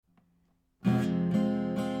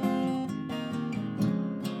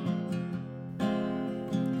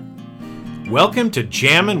Welcome to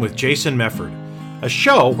Jammin' with Jason Mefford, a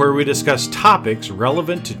show where we discuss topics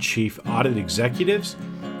relevant to chief audit executives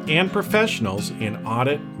and professionals in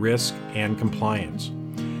audit, risk, and compliance.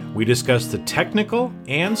 We discuss the technical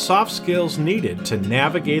and soft skills needed to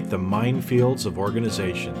navigate the minefields of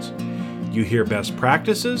organizations. You hear best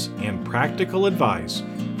practices and practical advice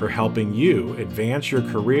for helping you advance your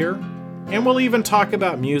career, and we'll even talk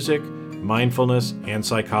about music, mindfulness, and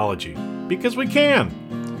psychology, because we can.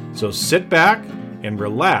 So sit back and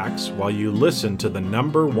relax while you listen to the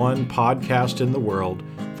 #1 podcast in the world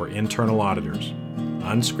for internal auditors,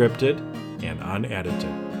 unscripted and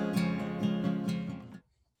unedited.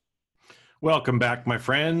 Welcome back, my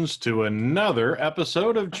friends, to another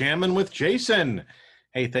episode of Jammin' with Jason.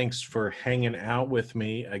 Hey, thanks for hanging out with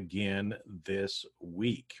me again this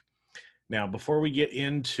week. Now, before we get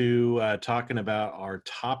into talking about our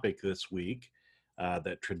topic this week,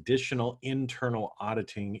 that traditional internal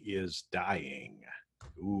auditing is dying.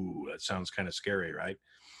 Ooh, that sounds kind of scary, right?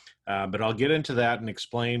 But I'll get into that and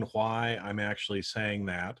explain why I'm actually saying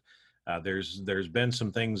that. There's been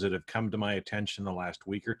some things that have come to my attention the last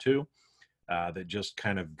week or two that just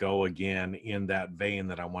kind of go again in that vein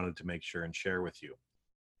that I wanted to make sure and share with you.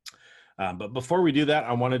 But before we do that,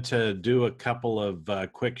 I wanted to do a couple of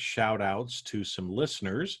quick shout outs to some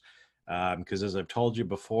listeners. Because as I've told you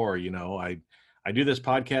before, I do this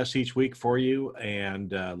podcast each week for you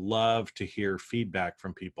and love to hear feedback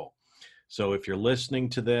from people. So if you're listening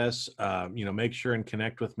to this, make sure and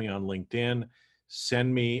connect with me on LinkedIn.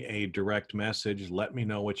 Send me a direct message. Let me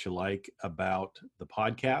know what you like about the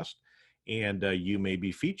podcast, and you may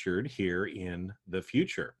be featured here in the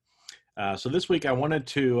future. So this week I wanted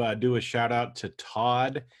to do a shout out to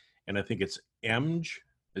Todd, and I think it's Emge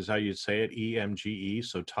is how you say it, EMGE.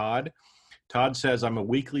 So Todd says, I'm a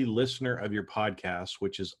weekly listener of your podcast,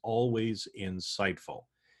 which is always insightful.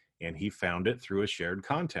 And he found it through a shared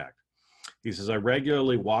contact. He says, I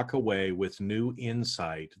regularly walk away with new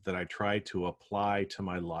insight that I try to apply to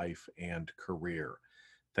my life and career.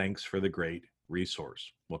 Thanks for the great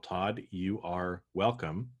resource. Well, Todd, you are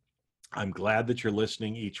welcome. I'm glad that you're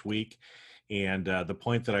listening each week. And the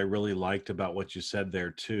point that I really liked about what you said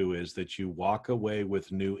there, too, is that you walk away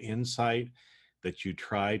with new insight that you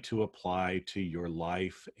try to apply to your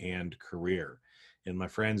life and career. And my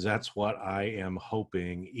friends, that's what I am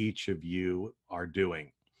hoping each of you are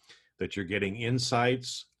doing, that you're getting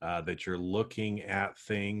insights, that you're looking at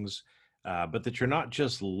things, but that you're not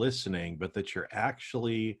just listening, but that you're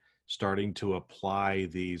actually starting to apply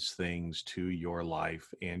these things to your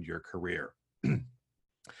life and your career.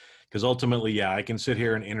 Because ultimately, I can sit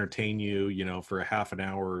here and entertain you, for a half an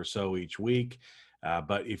hour or so each week.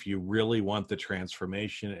 But if you really want the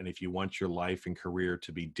transformation and if you want your life and career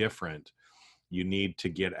to be different, you need to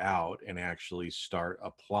get out and actually start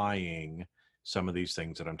applying some of these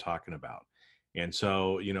things that I'm talking about. And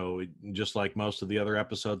so, just like most of the other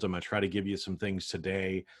episodes, I'm going to try to give you some things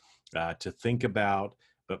today to think about.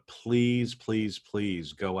 But please, please,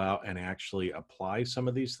 please go out and actually apply some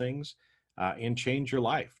of these things and change your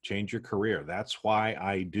life, change your career. That's why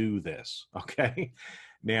I do this. Okay.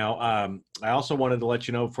 Now, I also wanted to let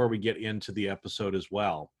you know before we get into the episode as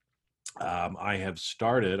well, I have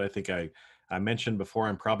started, I think I mentioned before,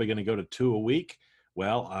 I'm probably going to go to 2 a week.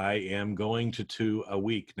 Well, I am going to 2 a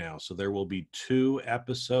week now. So there will be 2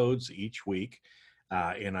 episodes each week.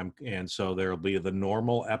 And so there'll be the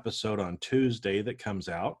normal episode on Tuesday that comes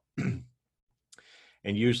out.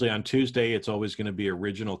 And usually on Tuesday, it's always going to be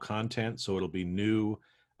original content. So it'll be new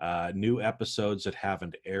episodes that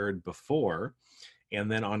haven't aired before. And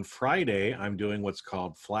then on Friday, I'm doing what's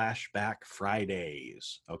called Flashback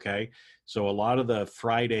Fridays, okay? So a lot of the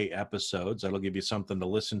Friday episodes, that'll give you something to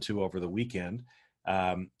listen to over the weekend.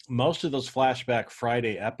 Most of those Flashback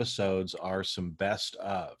Friday episodes are some best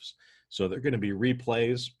ofs. So they're going to be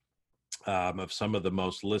replays of some of the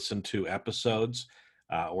most listened to episodes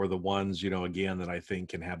or the ones, again, that I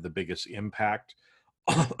think can have the biggest impact,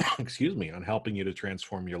 excuse me, on helping you to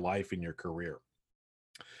transform your life and your career.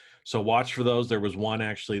 So watch for those. There was one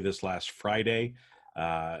actually this last Friday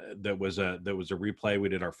that was a replay. We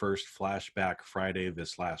did our first Flashback Friday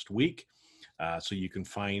this last week. So you can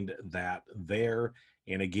find that there.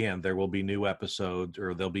 And again, there will be new episodes,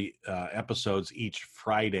 or there'll be episodes each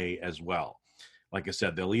Friday as well. Like I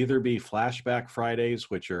said, there'll either be Flashback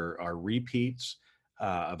Fridays, which are repeats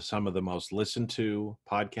of some of the most listened to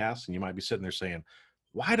podcasts. And you might be sitting there saying,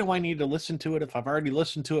 why do I need to listen to it if I've already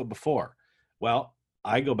listened to it before? Well,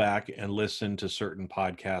 I go back and listen to certain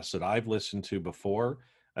podcasts that I've listened to before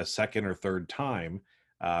a second or third time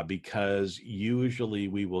because usually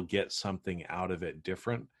we will get something out of it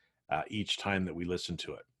different each time that we listen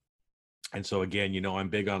to it. And so again, I'm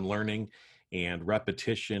big on learning, and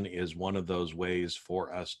repetition is one of those ways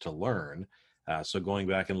for us to learn. So going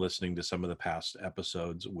back and listening to some of the past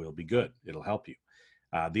episodes will be good. It'll help you.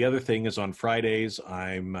 The other thing is on Fridays,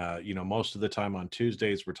 most of the time on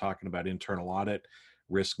Tuesdays, we're talking about internal audit,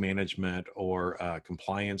 risk management, or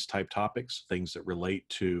compliance type topics, things that relate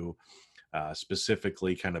to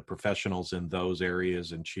specifically kind of professionals in those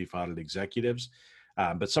areas and chief audit executives.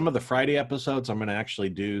 But some of the Friday episodes, I'm going to actually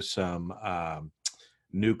do some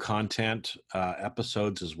new content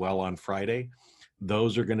episodes as well on Friday.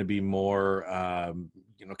 Those are going to be more,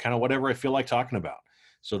 kind of whatever I feel like talking about.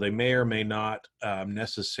 So they may or may not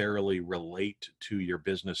necessarily relate to your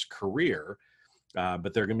business career,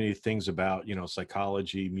 but they're going to be things about,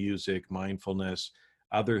 psychology, music, mindfulness,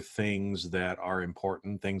 other things that are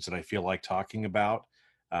important, things that I feel like talking about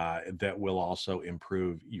that will also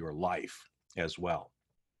improve your life as well.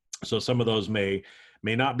 So some of those may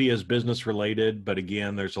not be as business related, but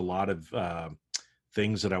again, there's a lot of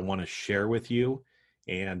things that I want to share with you,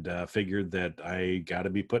 and figured that I got to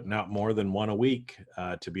be putting out more than one a week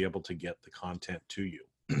to be able to get the content to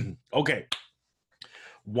you. Okay.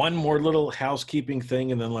 One more little housekeeping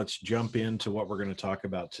thing, and then let's jump into what we're going to talk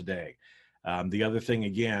about today. The other thing,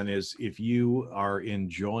 again, is if you are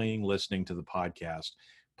enjoying listening to the podcast,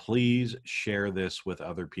 please share this with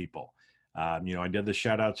other people. I did the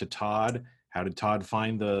shout out to Todd. How did Todd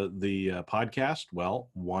find the podcast? Well,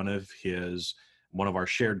 one of our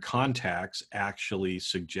shared contacts actually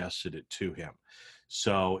suggested it to him.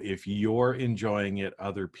 So if you're enjoying it,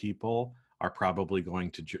 other people are probably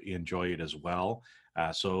going to enjoy it as well.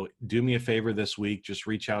 So do me a favor this week, just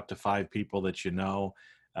reach out to 5 people that you know,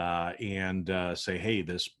 and say, hey,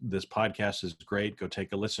 this podcast is great. Go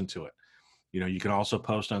take a listen to it. You can also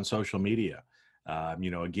post on social media.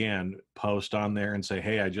 Again, post on there and say,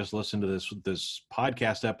 hey, I just listened to this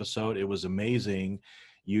podcast episode. It was amazing.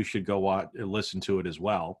 You should go listen to it as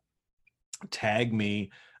well. Tag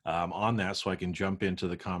me on that so I can jump into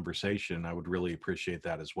the conversation. I would really appreciate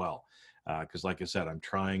that as well. Because like I said, I'm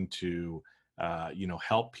trying to,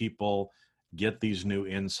 help people get these new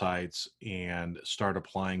insights and start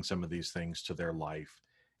applying some of these things to their life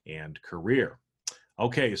and career.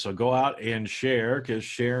 Okay, so go out and share, because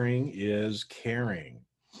sharing is caring.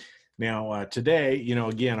 Now, today,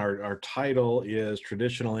 again, our title is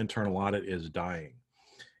Traditional Internal Audit is Dying.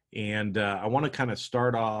 And I want to kind of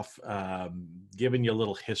start off giving you a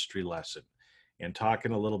little history lesson and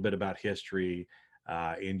talking a little bit about history.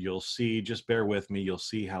 And you'll see, just bear with me, you'll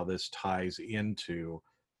see how this ties into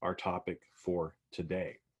our topic for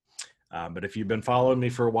today. But if you've been following me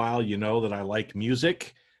for a while, you know that I like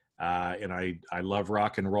music and I love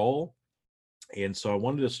rock and roll. And so I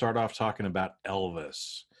wanted to start off talking about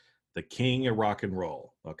Elvis, the king of rock and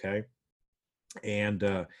roll. Okay.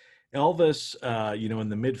 And Elvis, in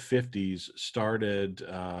the mid 50s started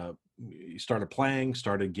playing,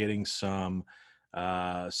 started getting some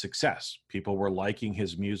success. People were liking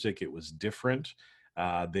his music. It was different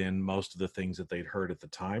than most of the things that they'd heard at the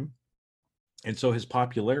time. And so his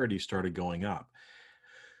popularity started going up.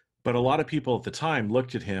 But a lot of people at the time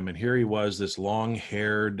looked at him, and here he was, this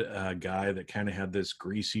long-haired guy that kind of had this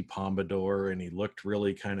greasy pompadour, and he looked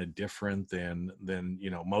really kind of different than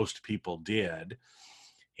most people did.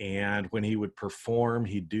 And when he would perform,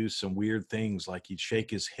 he'd do some weird things, like he'd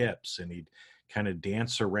shake his hips and he'd kind of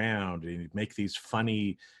dance around, and he'd make these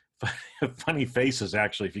funny faces.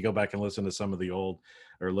 Actually, if you go back and listen to some of the old,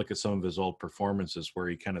 or look at some of his old performances, where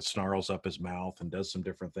he kind of snarls up his mouth and does some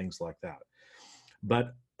different things like that.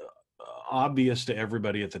 But obvious to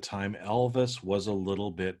everybody at the time, Elvis was a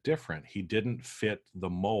little bit different. He didn't fit the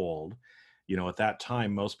mold. At that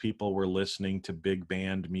time, most people were listening to big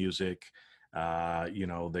band music.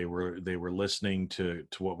 They were listening to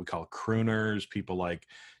what we call crooners, people like,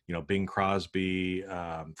 Bing Crosby,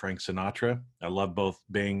 Frank Sinatra. I love both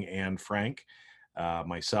Bing and Frank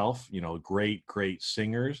myself, great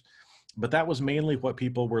singers. But that was mainly what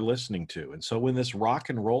people were listening to. And so when this rock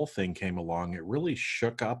and roll thing came along, it really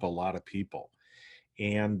shook up a lot of people.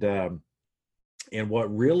 And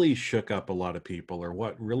what really shook up a lot of people, or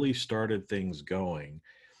what really started things going,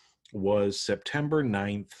 was September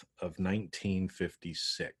 9th of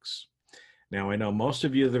 1956. Now, I know most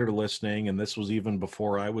of you that are listening, and this was even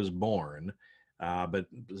before I was born, but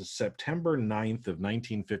September 9th of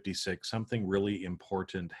 1956, something really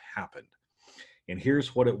important happened. And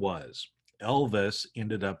here's what it was. Elvis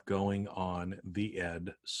ended up going on the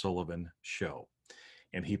Ed Sullivan Show.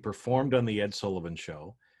 And he performed on the Ed Sullivan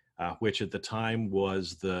Show, which at the time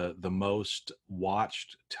was the most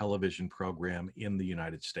watched television program in the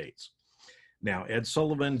United States. Now, Ed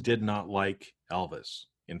Sullivan did not like Elvis.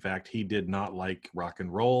 In fact, he did not like rock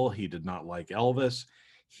and roll. He did not like Elvis.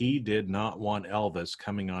 He did not want Elvis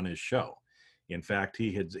coming on his show. In fact,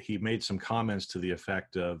 he made some comments to the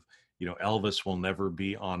effect of, Elvis will never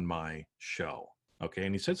be on my show. Okay,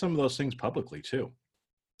 and he said some of those things publicly too.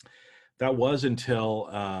 That was until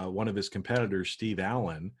one of his competitors, Steve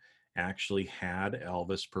Allen, actually had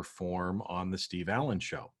Elvis perform on the Steve Allen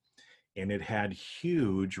show, and it had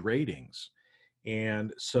huge ratings.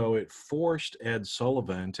 And so it forced Ed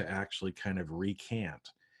Sullivan to actually kind of recant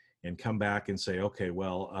and come back and say, okay,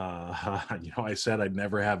 well, I said I'd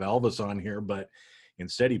never have Elvis on here, but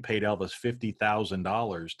instead he paid Elvis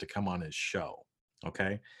 $50,000 to come on his show.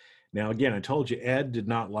 Okay. Now, again, I told you, Ed did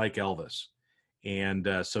not like Elvis.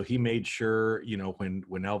 And so he made sure, when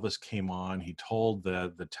Elvis came on, he told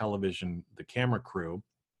the camera crew,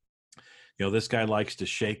 this guy likes to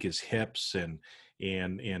shake his hips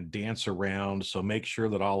and dance around. So make sure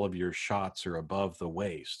that all of your shots are above the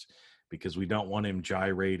waist, because we don't want him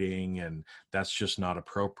gyrating, and that's just not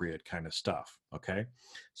appropriate kind of stuff. Okay.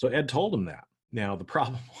 So Ed told him that. Now the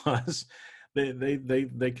problem was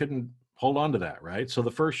they couldn't hold on to that. Right. So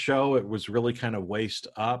the first show, it was really kind of waist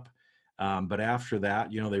up. But after that,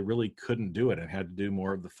 they really couldn't do it and had to do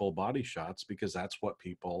more of the full body shots because that's what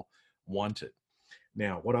people wanted.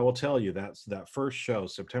 Now, what I will tell you, that first show,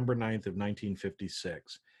 September 9th of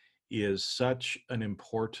 1956, is such an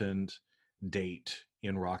important date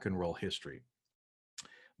in rock and roll history.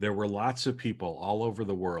 There were lots of people all over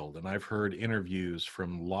the world, and I've heard interviews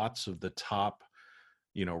from lots of the top,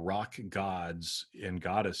 rock gods and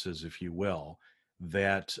goddesses, if you will,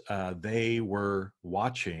 that they were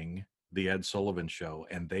watching the Ed Sullivan Show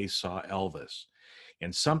and they saw Elvis,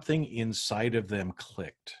 and something inside of them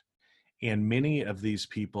clicked. And many of these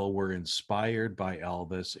people were inspired by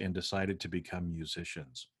Elvis and decided to become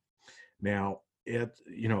musicians. Now,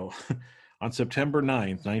 on September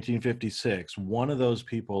 9th, 1956, one of those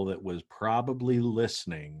people that was probably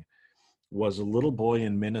listening was a little boy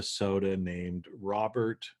in Minnesota named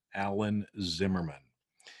Robert Allen Zimmerman.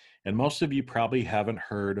 And most of you probably haven't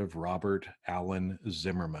heard of Robert Allen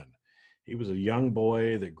Zimmerman. He was a young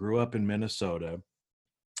boy that grew up in Minnesota.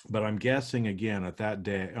 But I'm guessing, again, at that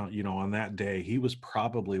day, on that day, he was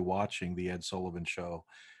probably watching the Ed Sullivan Show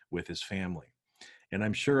with his family. And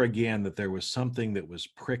I'm sure, again, that there was something that was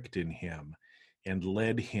pricked in him and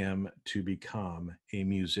led him to become a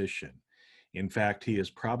musician. In fact, he is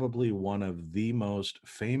probably one of the most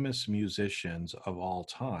famous musicians of all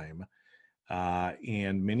time.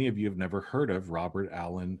 And many of you have never heard of Robert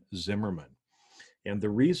Allen Zimmerman. And the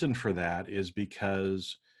reason for that is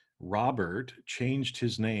because Robert changed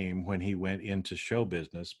his name when he went into show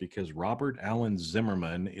business, because Robert Allen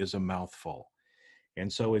Zimmerman is a mouthful.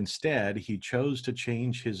 And so instead, he chose to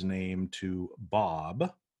change his name to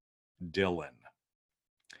Bob Dylan.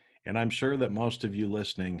 And I'm sure that most of you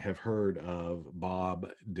listening have heard of Bob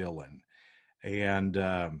Dylan. And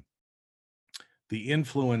the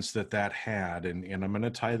influence that had, and I'm going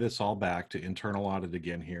to tie this all back to internal audit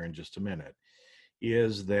again here in just a minute,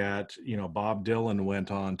 is that, Bob Dylan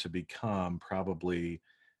went on to become probably,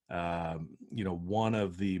 one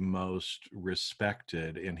of the most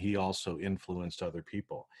respected, and he also influenced other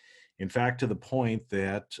people. In fact, to the point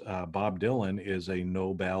that Bob Dylan is a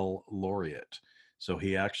Nobel laureate. So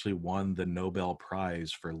he actually won the Nobel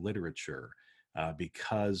Prize for Literature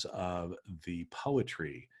because of the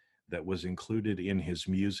poetry that was included in his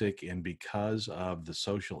music and because of the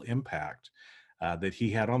social impact that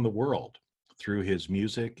he had on the world through his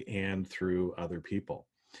music and through other people.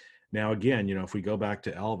 Now, again, if we go back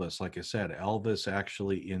to Elvis, like I said, Elvis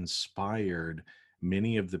actually inspired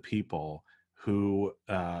many of the people who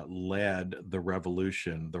led the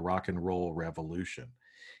revolution, the rock and roll revolution.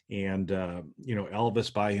 And,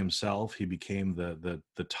 Elvis by himself, he became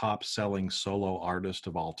the top selling solo artist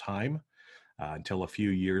of all time until a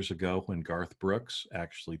few years ago when Garth Brooks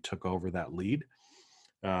actually took over that lead.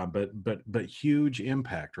 But huge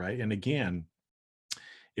impact, right? And again,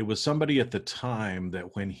 it was somebody at the time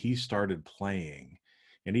that when he started playing,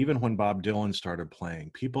 and even when Bob Dylan started playing,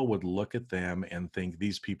 people would look at them and think,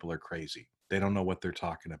 these people are crazy. They don't know what they're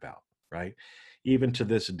talking about, right? Even to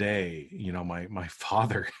this day, my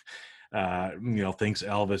father, thinks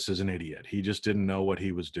Elvis is an idiot. He just didn't know what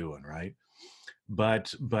he was doing, right?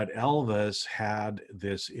 But Elvis had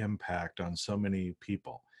this impact on so many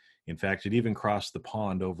people. In fact, it even crossed the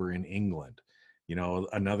pond over in England.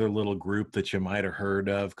 Another little group that you might have heard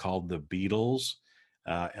of called the Beatles.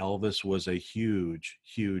 Elvis was a huge,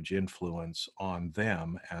 huge influence on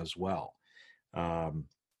them as well.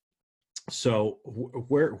 So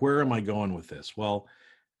where am I going with this? Well,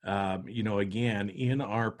 again, in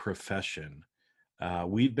our profession,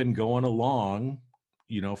 We've been going along,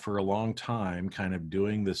 for a long time, kind of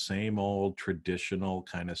doing the same old traditional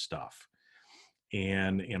kind of stuff.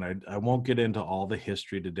 And I won't get into all the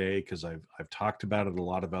history today because I've talked about it a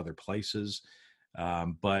lot of other places.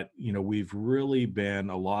 But we've really been,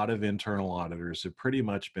 a lot of internal auditors have pretty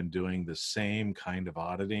much been doing the same kind of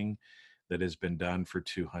auditing that has been done for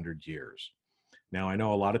 200 years. Now, I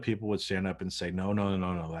know a lot of people would stand up and say, no, no,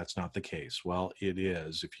 no, no, that's not the case. Well, it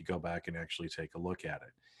is if you go back and actually take a look at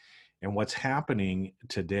it. And what's happening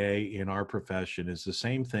today in our profession is the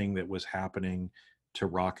same thing that was happening to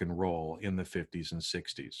rock and roll in the 50s and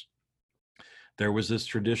 60s. There was this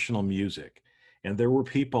traditional music, and there were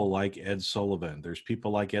people like Ed Sullivan. There's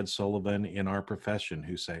people like Ed Sullivan in our profession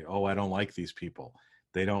who say, oh, I don't like these people.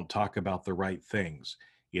 They don't talk about the right things.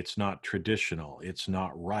 It's not traditional. It's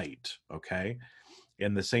not right. Okay.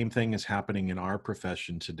 And the same thing is happening in our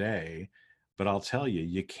profession today. But I'll tell you,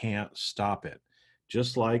 you can't stop it.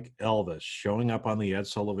 Just like Elvis showing up on the Ed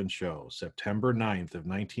Sullivan Show, September 9th of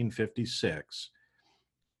 1956,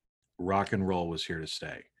 rock and roll was here to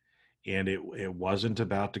stay. And it wasn't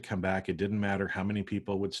about to come back. It didn't matter how many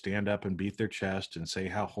people would stand up and beat their chest and say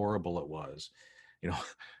how horrible it was. You know,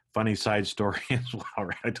 funny side story as well,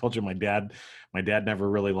 right? I told you my dad never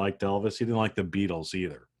really liked Elvis. He didn't like the Beatles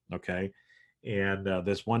either. Okay. And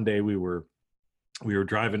this one day we were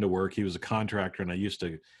driving to work. He was a contractor, and I used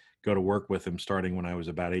to go to work with him starting when I was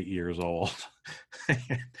about 8 years old.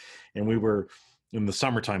 And we were in the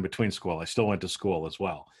summertime between school. I still went to school as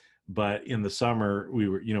well. But in the summer, we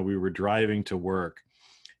were driving to work,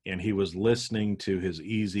 and he was listening to his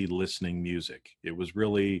easy listening music. It was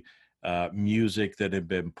really music that had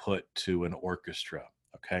been put to an orchestra.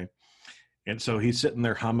 Okay. And so he's sitting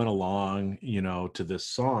there humming along, to this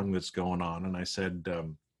song that's going on. And I said,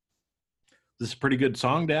 this is a pretty good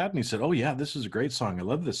song, Dad. And he said, oh yeah, this is a great song. I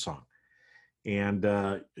love this song. And,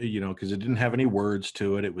 because it didn't have any words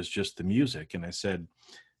to it. It was just the music. And I said,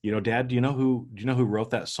 Dad, do you know who wrote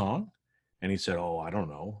that song? And he said, oh, I don't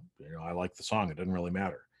know. I like the song. It doesn't really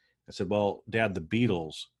matter. I said, well, Dad, the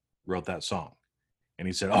Beatles wrote that song. And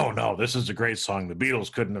he said, oh no, this is a great song. The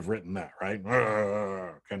Beatles couldn't have written that, right?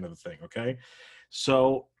 Kind of a thing. Okay.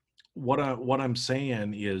 So what I'm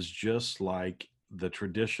saying is, just like the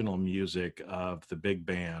traditional music of the big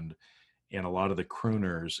band and a lot of the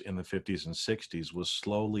crooners in the 50s and 60s was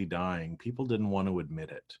slowly dying, people didn't want to admit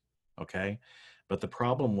it. Okay. But the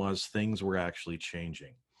problem was things were actually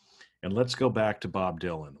changing. And let's go back to Bob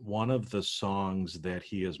Dylan. One of the songs that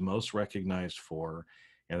he is most recognized for,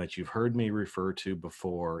 and that you've heard me refer to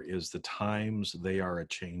before, is The Times They Are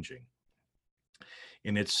A-Changing.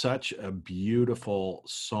 And it's such a beautiful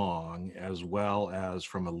song, as well as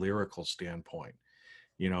from a lyrical standpoint.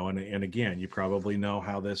 And again, you probably know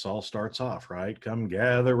how this all starts off, right? Come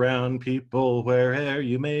gather round, people, where'er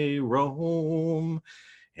you may roam,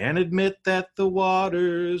 and admit that the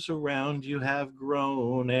waters around you have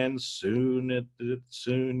grown, and soon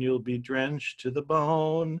you'll be drenched to the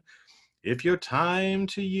bone. If your time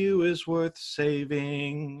to you is worth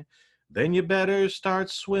saving, then you better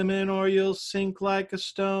start swimming, or you'll sink like a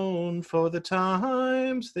stone, for the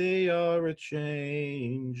times they are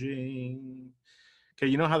a-changing. Okay,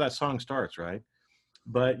 you know how that song starts, right?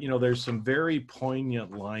 But there's some very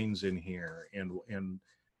poignant lines in here, and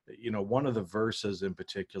one of the verses in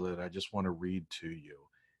particular that I just want to read to you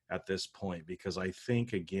at this point, because I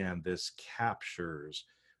think, again, this captures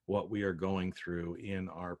what we are going through in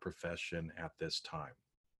our profession at this time.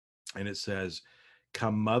 And it says,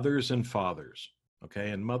 come mothers and fathers. Okay.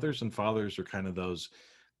 And mothers and fathers are kind of those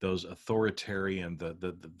authoritarian,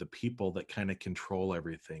 the people that kind of control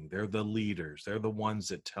everything. They're the leaders. They're the ones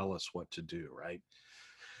that tell us what to do, right?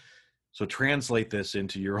 So translate this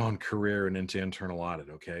into your own career and into internal audit.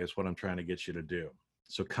 Okay. Is what I'm trying to get you to do.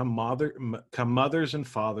 So come mothers and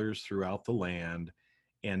fathers throughout the land,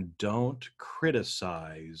 and don't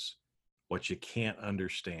criticize what you can't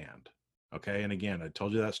understand. Okay. And again, I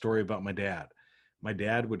told you that story about my dad. My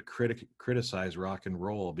dad would criticize rock and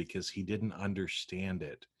roll because he didn't understand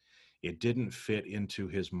it. It didn't fit into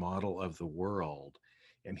his model of the world,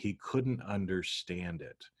 and he couldn't understand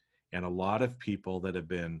it. And a lot of people that have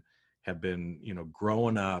been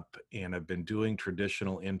growing up and have been doing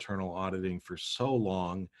traditional internal auditing for so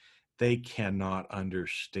long, they cannot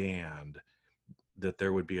understand that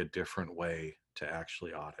there would be a different way to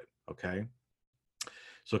actually audit. Okay.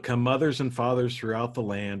 So come mothers and fathers throughout the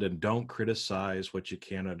land, and don't criticize what you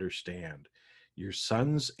can't understand. Your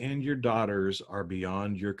sons and your daughters are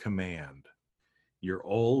beyond your command. Your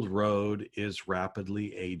old road is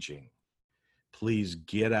rapidly aging. Please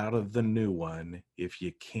get out of the new one if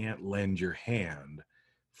you can't lend your hand,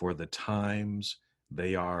 for the times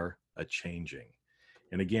They are a changing.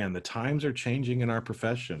 And again, the times are changing in our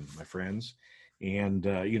profession, my friends. And,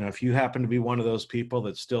 if you happen to be one of those people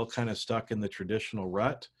that's still kind of stuck in the traditional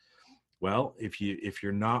rut, well, if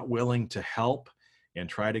you're not willing to help and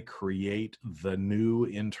try to create the new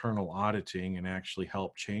internal auditing and actually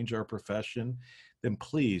help change our profession, then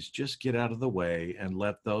please just get out of the way and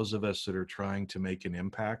let those of us that are trying to make an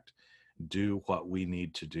impact do what we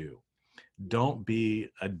need to do. Don't be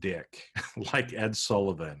a dick like Ed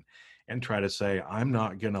Sullivan and try to say, I'm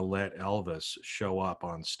not going to let Elvis show up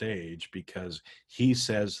on stage because he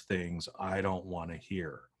says things I don't want to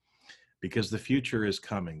hear. Because the future is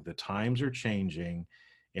coming, the times are changing.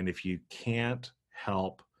 And if you can't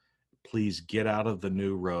help, please get out of the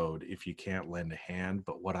new road if you can't lend a hand.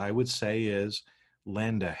 But what I would say is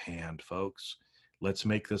lend a hand, folks. Let's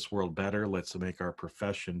make this world better. Let's make our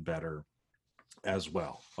profession better as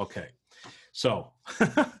well. Okay. So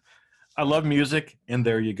I love music. And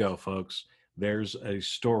there you go, folks. There's a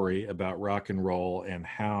story about rock and roll and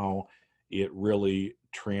how it really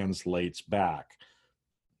translates back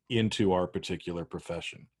into our particular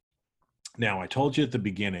profession. Now, I told you at the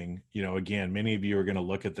beginning, again, many of you are going to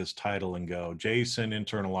look at this title and go, Jason,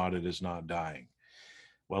 internal audit is not dying.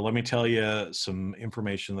 Well, let me tell you some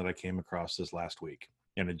information that I came across this last week.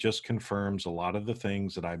 And it just confirms a lot of the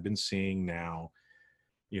things that I've been seeing now,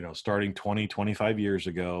 starting 20, 25 years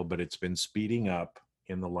ago, but it's been speeding up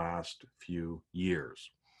in the last few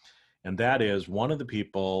years. And that is one of the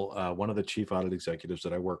people, one of the chief audit executives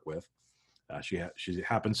that I work with. She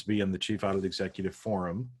happens to be in the Chief Audit Executive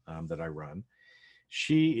Forum that I run.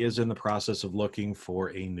 She is in the process of looking for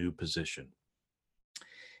a new position.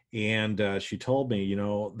 And she told me,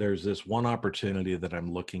 there's this one opportunity that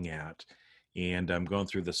I'm looking at, and I'm going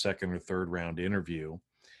through the second or third round interview.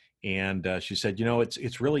 And she said,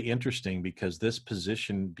 it's really interesting because this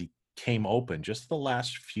position became open just the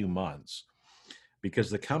last few months because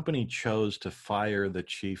the company chose to fire the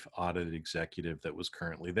chief audit executive that was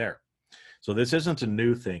currently there. So this isn't a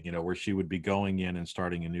new thing, where she would be going in and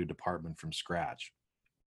starting a new department from scratch.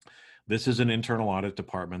 This is an internal audit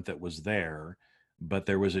department that was there, but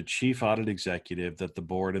there was a chief audit executive that the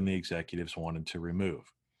board and the executives wanted to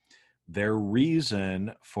remove. Their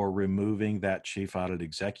reason for removing that chief audit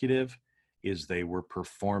executive is they were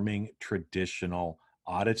performing traditional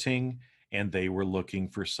auditing and they were looking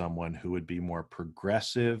for someone who would be more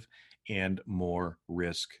progressive and more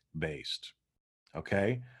risk-based.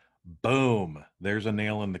 Okay? Boom, there's a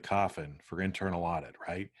nail in the coffin for internal audit,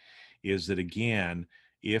 right? Is that again,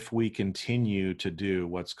 if we continue to do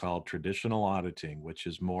what's called traditional auditing, which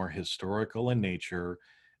is more historical in nature,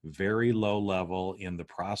 very low level in the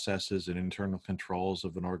processes and internal controls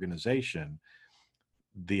of an organization,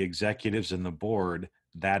 the executives and the board,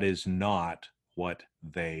 that is not what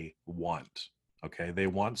they want. Okay, they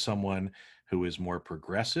want someone who is more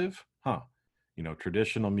progressive,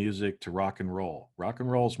 traditional music to rock and roll. Rock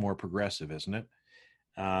and roll is more progressive, isn't it?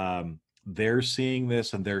 They're seeing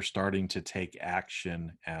this and they're starting to take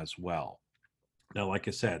action as well. Now, like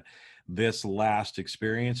I said, this last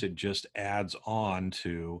experience, it just adds on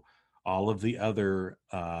to all of the other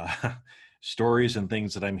stories and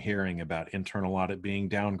things that I'm hearing about internal audit being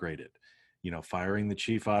downgraded, firing the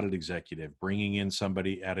chief audit executive, bringing in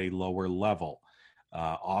somebody at a lower level,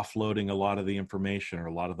 offloading a lot of the information or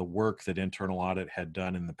a lot of the work that internal audit had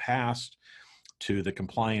done in the past to the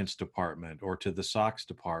compliance department or to the SOX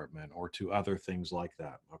department or to other things like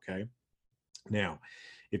that. Okay. Now,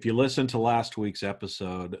 if you listen to last week's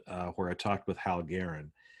episode where I talked with Hal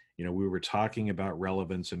Guerin, we were talking about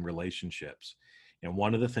relevance and relationships. And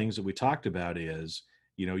one of the things that we talked about is,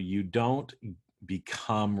 you don't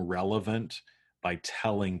become relevant by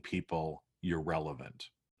telling people you're relevant.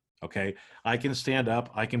 Okay. I can stand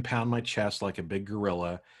up, I can pound my chest like a big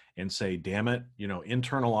gorilla and say, damn it,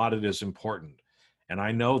 internal audit is important. And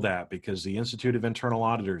I know that because the Institute of Internal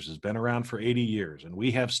Auditors has been around for 80 years and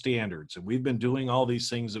we have standards and we've been doing all these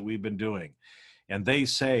things that we've been doing. And they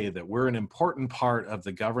say that we're an important part of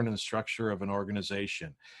the governance structure of an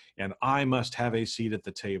organization. And I must have a seat at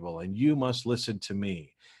the table and you must listen to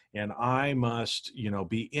me. And I must,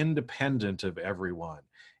 be independent of everyone.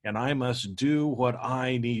 And I must do what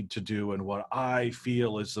I need to do and what I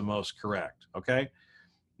feel is the most correct. Okay.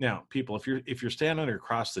 Now, people, if you're standing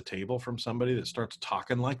across the table from somebody that starts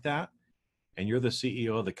talking like that, and you're the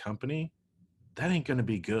CEO of the company, that ain't going to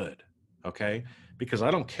be good. Okay. Because I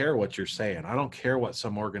don't care what you're saying. I don't care what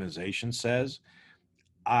some organization says.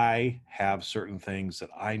 I have certain things that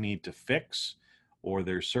I need to fix, or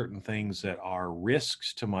there's certain things that are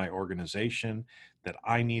risks to my organization that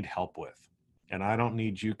I need help with. And I don't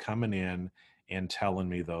need you coming in and telling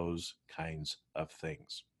me those kinds of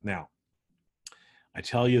things. Now, I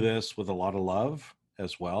tell you this with a lot of love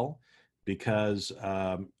as well, because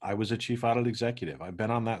I was a chief audit executive. I've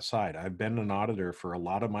been on that side. I've been an auditor for a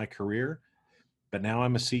lot of my career, but now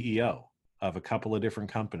I'm a CEO of a couple of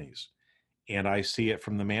different companies, and I see it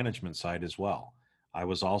from the management side as well. I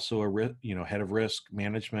was also head of risk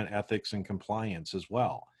management, ethics, and compliance as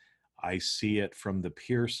well. I see it from the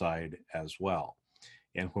peer side as well.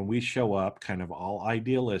 And when we show up kind of all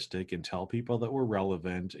idealistic and tell people that we're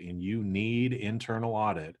relevant and you need internal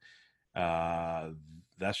audit, uh,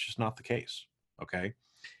 that's just not the case. Okay.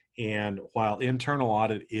 And while internal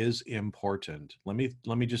audit is important, let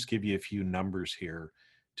me just give you a few numbers here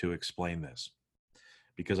to explain this,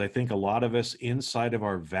 because I think a lot of us inside of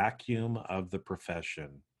our vacuum of the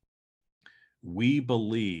profession, we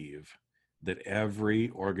believe that every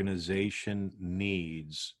organization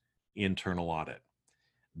needs internal audit.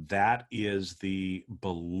 That is the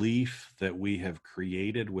belief that we have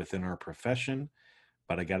created within our profession.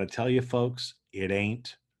 But I got to tell you, folks, it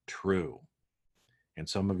ain't true. And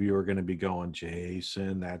some of you are going to be going,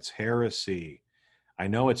 Jason, that's heresy. I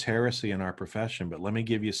know it's heresy in our profession, but let me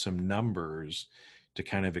give you some numbers to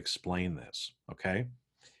kind of explain this, okay?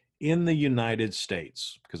 In the United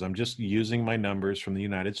States, because I'm just using my numbers from the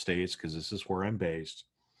United States because this is where I'm based,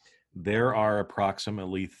 there are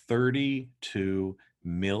approximately 32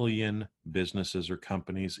 million businesses or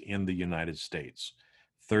companies in the United States.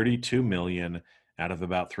 32 million out of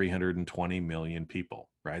about 320 million people,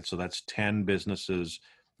 right? So that's 10 businesses,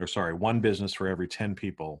 or sorry, one business for every 10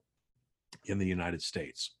 people in the United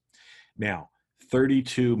States. Now,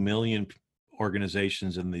 32 million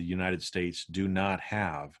organizations in the United States do not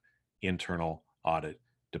have internal audit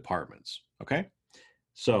departments, okay?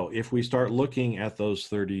 So if we start looking at those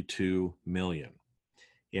 32 million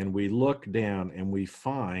and we look down and we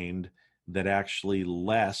find that actually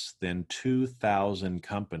less than 2,000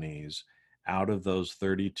 companies out of those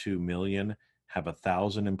 32 million have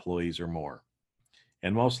 1,000 employees or more.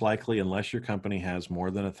 And most likely, unless your company has more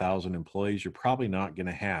than 1,000 employees, you're probably not going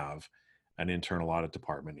to have an internal audit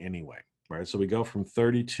department anyway, right? So we go from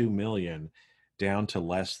 32 million down to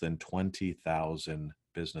less than 20,000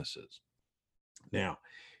 businesses. Now,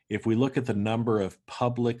 if we look at the number of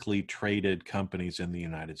publicly traded companies in the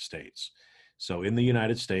United States, so in the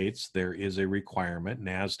United States, there is a requirement,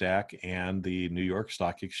 NASDAQ and the New York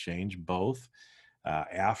Stock Exchange, both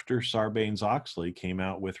after Sarbanes-Oxley came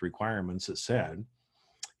out with requirements that said,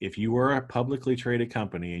 if you are a publicly traded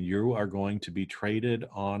company and you are going to be traded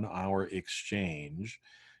on our exchange,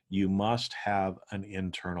 you must have an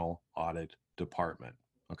internal audit department,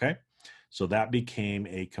 okay? So that became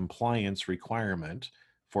a compliance requirement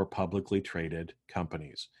for publicly traded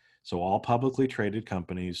companies. So all publicly traded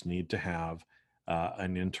companies need to have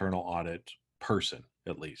an internal audit person,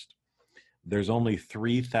 at least. There's only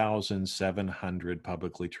 3,700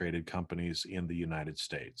 publicly traded companies in the United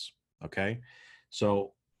States, okay?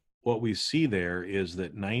 So what we see there is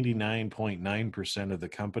that 99.9% of the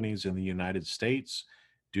companies in the United States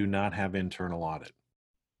do not have internal audit.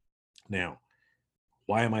 Now,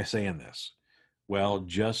 why am I saying this? Well,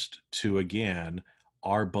 just to, again,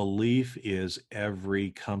 our belief is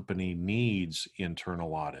every company needs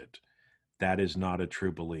internal audit. That is not a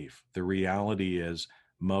true belief. The reality is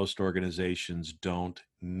most organizations don't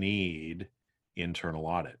need internal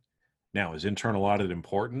audit. Now, is internal audit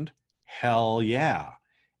important? Hell yeah.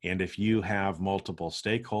 And if you have multiple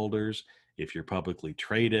stakeholders, if you're publicly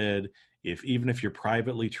traded, even if you're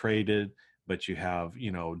privately traded, but you have,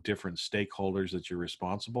 different stakeholders that you're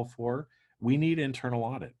responsible for, we need internal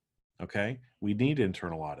audit. Okay? We need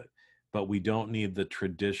internal audit, but we don't need the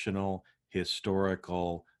traditional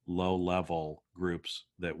historical low level groups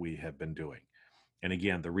that we have been doing. And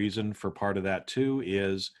again, the reason for part of that too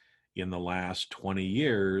is in the last 20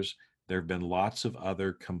 years, there have been lots of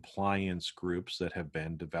other compliance groups that have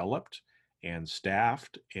been developed and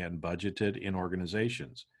staffed and budgeted in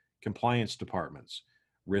organizations, compliance departments,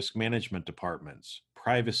 risk management departments,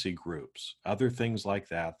 privacy groups, other things like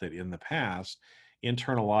that, that in the past,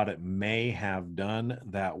 internal audit may have done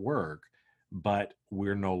that work, but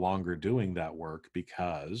we're no longer doing that work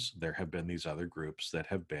because there have been these other groups that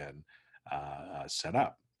have been set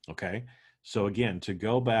up. Okay. So again, to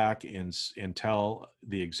go back and tell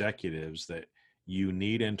the executives that you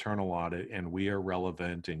need internal audit and we are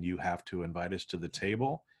relevant and you have to invite us to the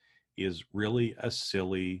table is really a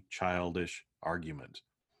silly, childish argument.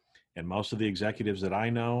 And most of the executives that I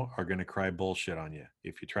know are going to cry bullshit on you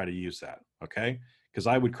if you try to use that. Okay. Because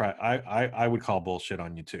I would cry, I would call bullshit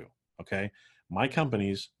on you too. Okay. My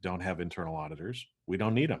companies don't have internal auditors. We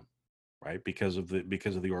don't need them. right? Because of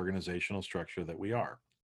the organizational structure that we are.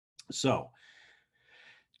 So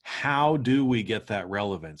how do we get that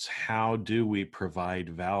relevance? How do we provide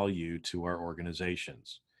value to our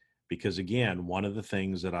organizations? Because again, one of the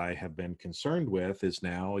things that I have been concerned with is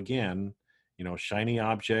now, again, shiny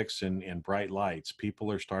objects and bright lights.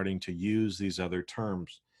 People are starting to use these other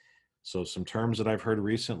terms. So some terms that I've heard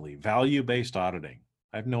recently: value-based auditing.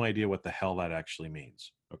 I have no idea what the hell that actually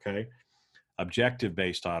means. Okay.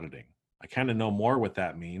 Objective-based auditing. I kind of know more what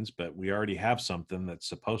that means, but we already have something that's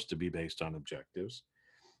supposed to be based on objectives.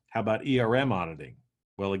 How about ERM auditing?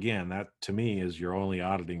 Well, again, that to me is you're only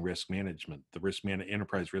auditing risk management, the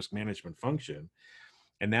enterprise risk management function.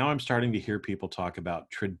 And now I'm starting to hear people talk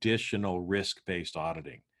about traditional risk-based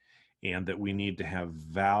auditing, and that we need to have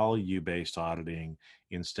value-based auditing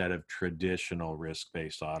instead of traditional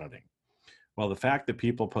risk-based auditing. Well, the fact that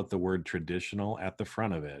people put the word traditional at the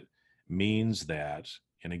front of it means that,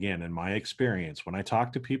 and again, in my experience, when I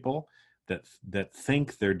talk to people that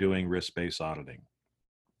think they're doing risk-based auditing,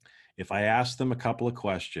 if I ask them a couple of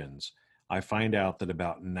questions, I find out that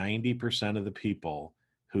about 90% of the people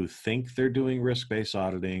who think they're doing risk-based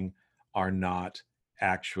auditing are not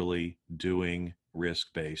actually doing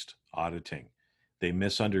risk-based auditing. They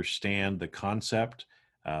misunderstand the concept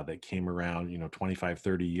that came around, 25,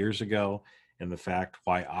 30 years ago, and the fact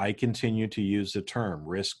why I continue to use the term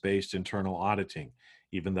risk-based internal auditing,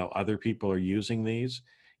 even though other people are using these,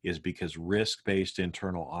 is because risk-based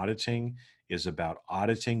internal auditing is about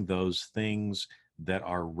auditing those things that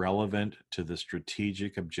are relevant to the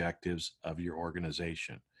strategic objectives of your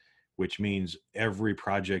organization, which means every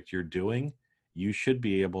project you're doing, you should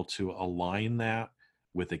be able to align that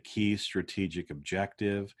with a key strategic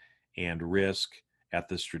objective and risk at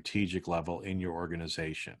the strategic level in your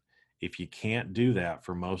organization. If you can't do that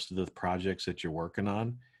for most of the projects that you're working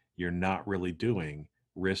on, you're not really doing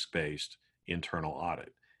risk-based internal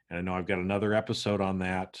audit. And I know I've got another episode on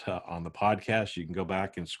that on the podcast. You can go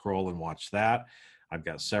back and scroll and watch that. I've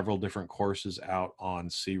got several different courses out on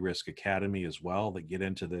C-Risk Academy as well that get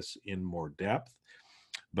into this in more depth.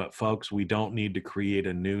 But folks, we don't need to create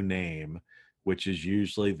a new name, which is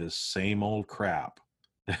usually the same old crap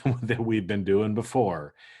that we've been doing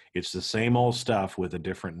before. It's the same old stuff with a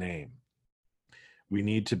different name. We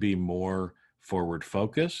need to be more forward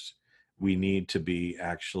focused. We need to be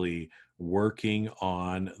actually working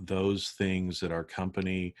on those things that our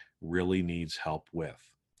company really needs help with.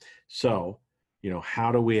 So,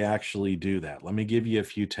 how do we actually do that? Let me give you a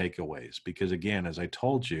few takeaways, because again, as I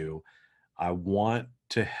told you, I want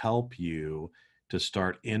to help you to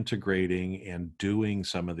start integrating and doing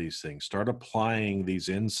some of these things. Start applying these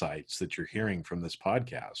insights that you're hearing from this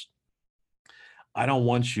podcast. I don't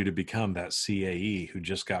want you to become that CAE who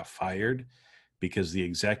just got fired because the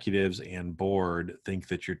executives and board think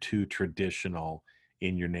that you're too traditional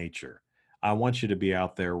in your nature. I want you to be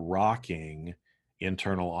out there rocking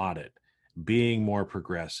internal audit, being more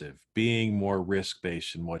progressive, being more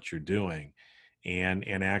risk-based in what you're doing, and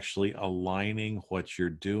actually aligning what you're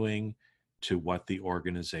doing to what the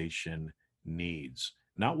organization needs.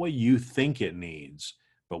 Not what you think it needs,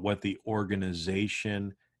 but what the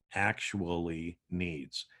organization actually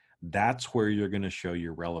needs. That's where you're going to show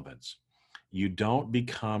your relevance. You don't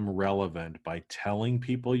become relevant by telling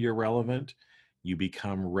people you're relevant. You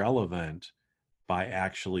become relevant by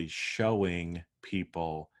actually showing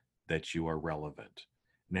people that you are relevant.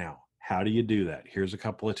 Now, how do you do that? Here's a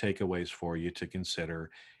couple of takeaways for you to consider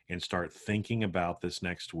and start thinking about this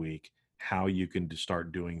next week, how you can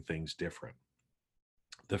start doing things different.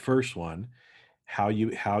 The first one, how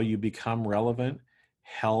you become relevant: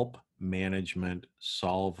 help management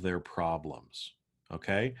solve their problems.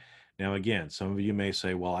 Okay? Now, again, some of you may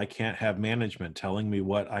say, well, I can't have management telling me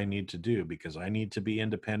what I need to do because I need to be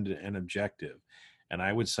independent and objective. And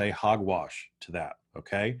I would say hogwash to that.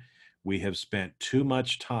 Okay? We have spent too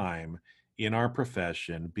much time in our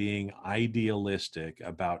profession being idealistic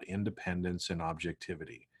about independence and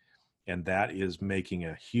objectivity. And that is making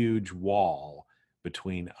a huge wall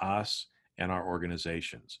between us and our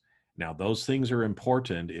organizations. Now, those things are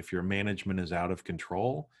important if your management is out of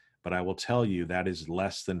control, but I will tell you that is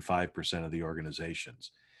less than 5% of the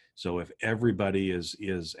organizations. So if everybody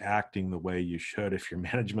is acting the way you should, if your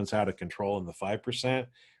management's out of control in the 5%,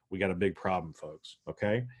 we got a big problem, folks.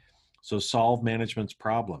 Okay? So solve management's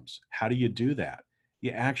problems. How do you do that?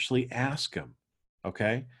 You actually ask them.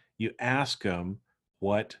 Okay? You ask them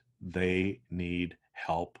what they need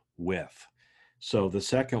help with. So the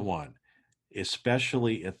second one,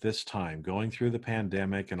 especially at this time, going through the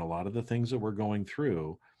pandemic and a lot of the things that we're going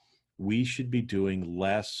through, we should be doing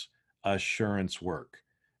less assurance work.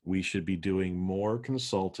 we should be doing more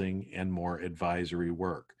consulting and more advisory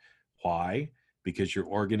work. Why? Because your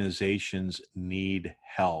organizations need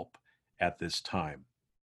help at this time.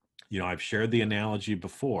 I've shared the analogy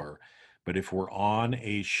before, but if we're on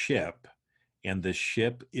a ship and the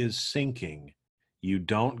ship is sinking, you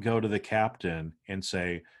don't go to the captain and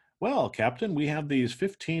say, well, Captain, we have these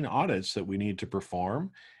 15 audits that we need to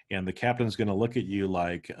perform. And the captain's going to look at you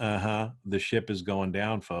like, the ship is going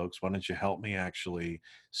down, folks. Why don't you help me actually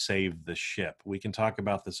save the ship? We can talk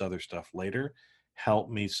about this other stuff later. Help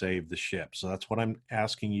me save the ship. So that's what I'm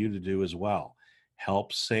asking you to do as well.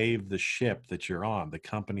 Help save the ship that you're on, the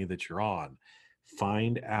company that you're on.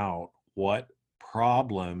 Find out what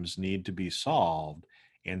problems need to be solved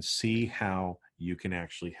and see how you can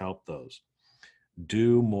actually help those.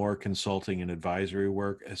 Do more consulting and advisory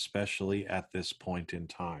work, especially at this point in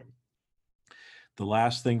time. The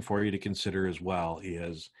last thing for you to consider as well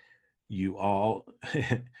is you all,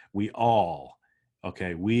 we all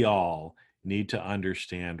need to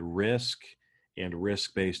understand risk and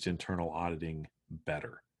risk-based internal auditing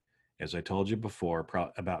better. As I told you before,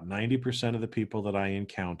 about 90% of the people that I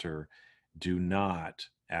encounter do not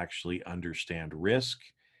actually understand risk,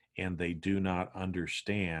 and they do not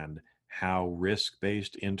understand how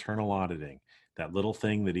risk-based internal auditing, that little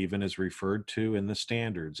thing that even is referred to in the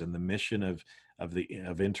standards and the mission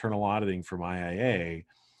of internal auditing from IIA,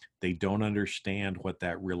 they don't understand what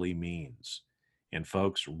that really means. And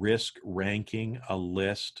folks, risk ranking a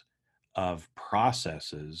list of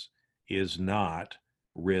processes is not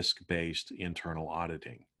risk-based internal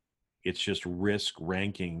auditing. It's just risk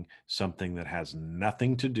ranking something that has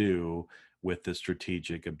nothing to do with the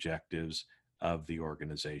strategic objectives of the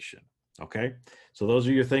organization. Okay, so those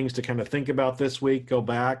are your things to kind of think about this week. Go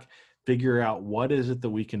back, figure out what is it that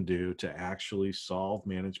we can do to actually solve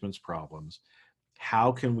management's problems.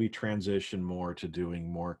 How can we transition more to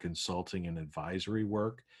doing more consulting and advisory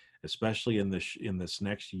work, especially in this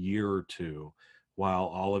next year or two, while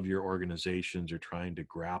all of your organizations are trying to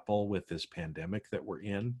grapple with this pandemic that we're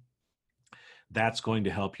in? That's going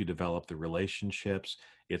to help you develop the relationships.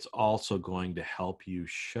 It's also going to help you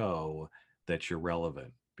show that you're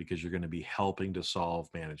relevant because you're going to be helping to solve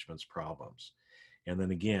management's problems. And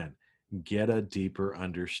then again, get a deeper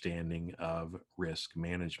understanding of risk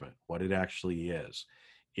management, what it actually is.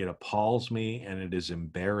 It appalls me and it is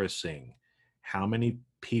embarrassing how many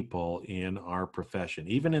people in our profession,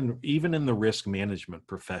 even in the risk management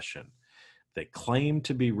profession, that claim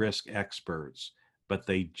to be risk experts, but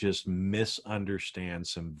they just misunderstand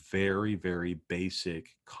some very, very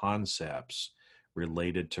basic concepts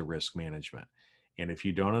related to risk management. And if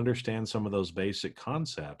you don't understand some of those basic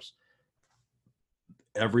concepts,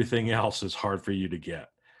 everything else is hard for you to get.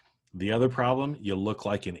 The other problem, you look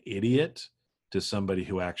like an idiot to somebody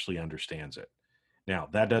who actually understands it. Now,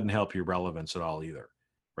 that doesn't help your relevance at all either,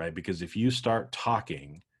 right? Because if you start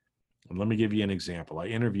talking, and let me give you an example. I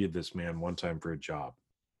interviewed this man one time for a job.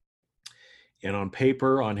 And on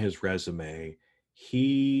paper, on his resume,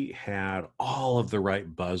 he had all of the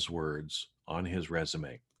right buzzwords on his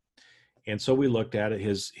resume. And so we looked at it.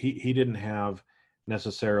 He didn't have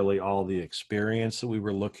necessarily all the experience that we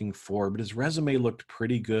were looking for, but his resume looked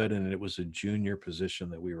pretty good, and it was a junior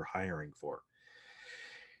position that we were hiring for.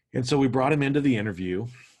 And so we brought him into the interview,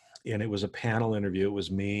 and it was a panel interview. It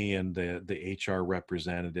was me and the HR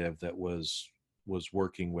representative that was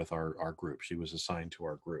working with our group. She was assigned to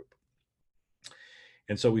our group.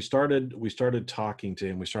 And so we started talking to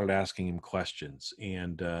him. We started asking him questions,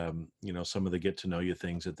 and some of the get to know you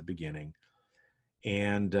things at the beginning.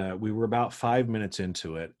 And we were about 5 minutes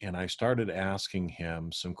into it, and I started asking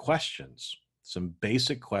him some questions, some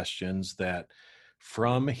basic questions that,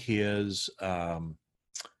 from his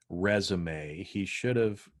resume, he should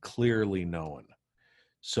have clearly known.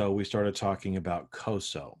 So we started talking about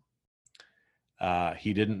COSO.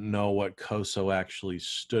 He didn't know what COSO actually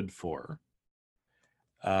stood for.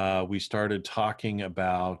 We started talking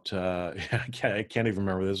about, I can't even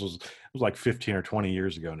remember, it was like 15 or 20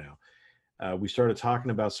 years ago now. We started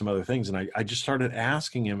talking about some other things, and I just started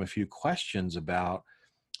asking him a few questions about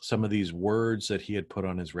some of these words that he had put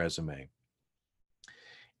on his resume.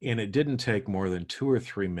 And it didn't take more than 2 or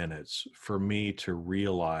 3 minutes for me to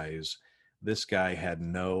realize this guy had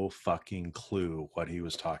no fucking clue what he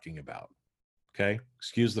was talking about. Okay?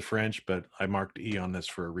 Excuse the French, but I marked E on this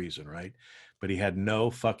for a reason, right? But he had no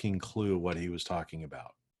fucking clue what he was talking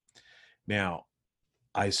about. Now,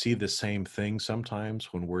 I see the same thing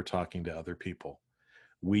sometimes when we're talking to other people.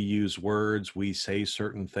 We use words, we say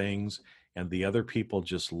certain things, and the other people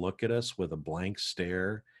just look at us with a blank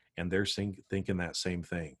stare, and they're thinking that same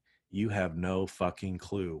thing. You have no fucking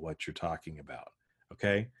clue what you're talking about.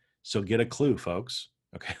 Okay. So get a clue, folks.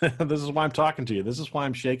 Okay. This is why I'm talking to you. This is why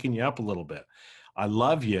I'm shaking you up a little bit. I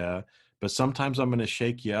love you, but sometimes I'm going to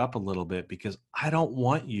shake you up a little bit because I don't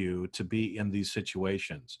want you to be in these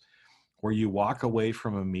situations where you walk away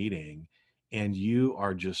from a meeting and you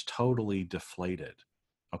are just totally deflated.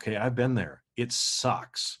 Okay. I've been there. It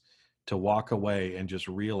sucks to walk away and just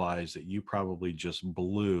realize that you probably just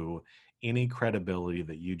blew any credibility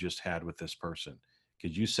that you just had with this person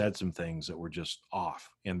because you said some things that were just off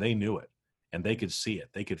and they knew it and they could see it,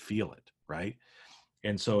 they could feel it, right?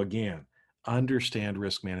 And so again, understand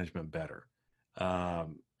risk management better.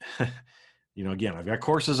 um, again, I've got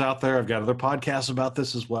courses out there, I've got other podcasts about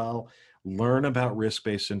this as well. Learn about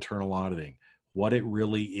risk-based internal auditing, what it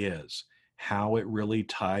really is, how it really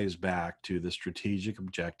ties back to the strategic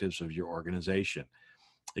objectives of your organization.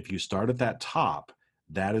 If you start at that top,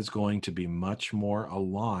 that is going to be much more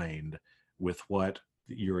aligned with what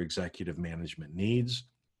your executive management needs.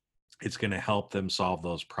 It's going to help them solve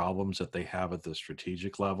those problems that they have at the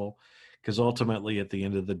strategic level. Because ultimately, at the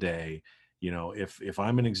end of the day, if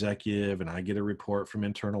I'm an executive and I get a report from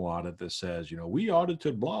internal audit that says, we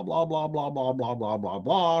audited blah, blah, blah, blah, blah, blah, blah, blah,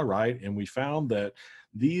 blah, right? And we found that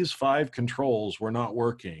these 5 controls were not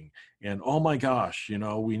working. And oh my gosh,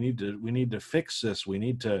 we need to fix this. We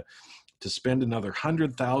need to spend another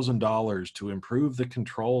 $100,000 to improve the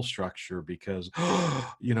control structure because,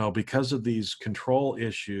 because of these control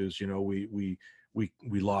issues, we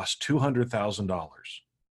lost $200,000.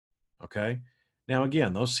 Okay. Now,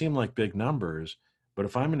 again, those seem like big numbers, but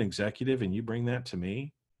if I'm an executive and you bring that to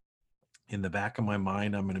me, in the back of my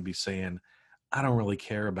mind, I'm going to be saying, I don't really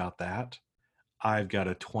care about that. I've got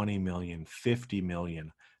a 20 million, 50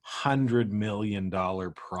 million, $100 million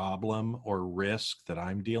problem or risk that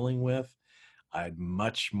I'm dealing with. I'd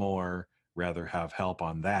much more rather have help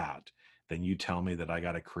on that than you tell me that I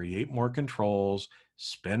got to create more controls,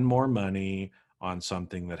 spend more money on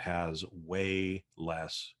something that has way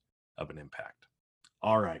less of an impact.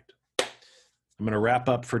 All right. I'm going to wrap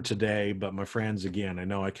up for today, but my friends, again, I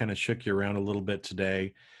know I kind of shook you around a little bit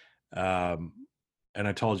today. And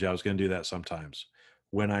I told you I was going to do that sometimes.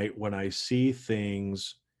 When I see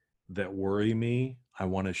things that worry me, I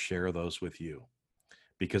want to share those with you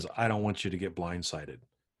because I don't want you to get blindsided.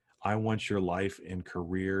 I want your life and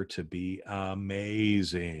career to be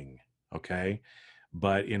amazing. Okay.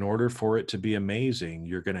 But in order for it to be amazing,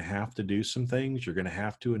 you're going to have to do some things. You're going to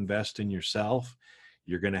have to invest in yourself.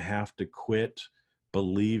 You're going to have to quit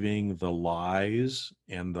believing the lies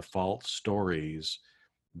and the false stories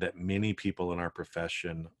that many people in our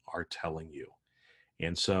profession are telling you.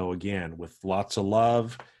 And so again, with lots of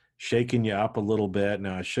love, shaking you up a little bit.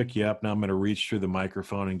 Now I shook you up. Now I'm going to reach through the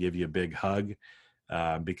microphone and give you a big hug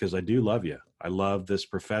because I do love you. I love this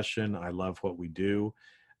profession. I love what we do.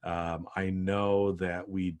 I know that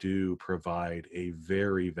we do provide a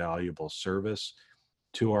very valuable service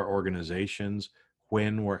to our organizations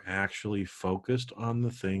when we're actually focused on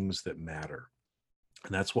the things that matter.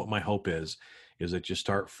 And that's what my hope is that you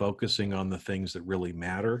start focusing on the things that really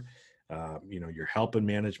matter. You're helping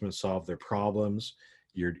management solve their problems.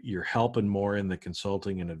 You're helping more in the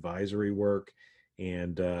consulting and advisory work,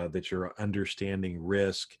 and that you're understanding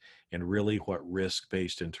risk and really what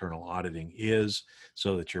risk-based internal auditing is,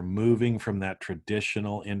 so that you're moving from that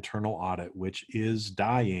traditional internal audit, which is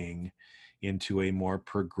dying, into a more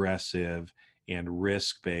progressive and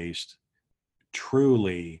risk-based,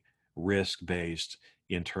 truly risk-based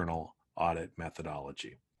internal audit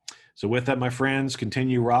methodology. So with that, my friends,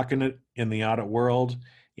 continue rocking it in the audit world,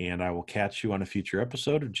 and I will catch you on a future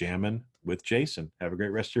episode of Jammin' with Jason. Have a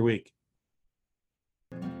great rest of your week.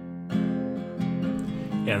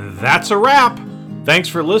 And that's a wrap. Thanks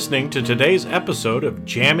for listening to today's episode of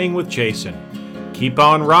Jamming with Jason. Keep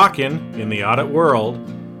on rocking in the audit world.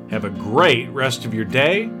 Have a great rest of your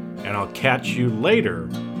day, and I'll catch you later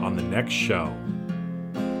on the next show.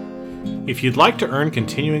 If you'd like to earn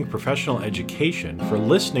continuing professional education for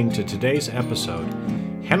listening to today's episode,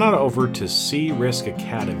 head on over to C-Risk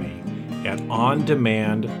Academy at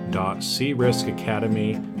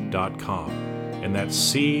ondemand.criskacademy.com. And that's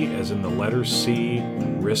C as in the letter C,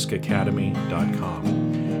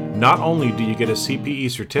 riskacademy.com. Not only do you get a CPE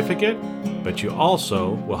certificate, but you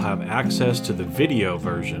also will have access to the video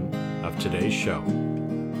version of today's show.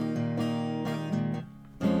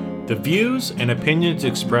 The views and opinions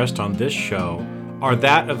expressed on this show are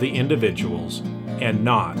that of the individuals and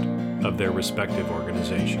not of their respective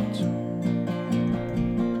organizations.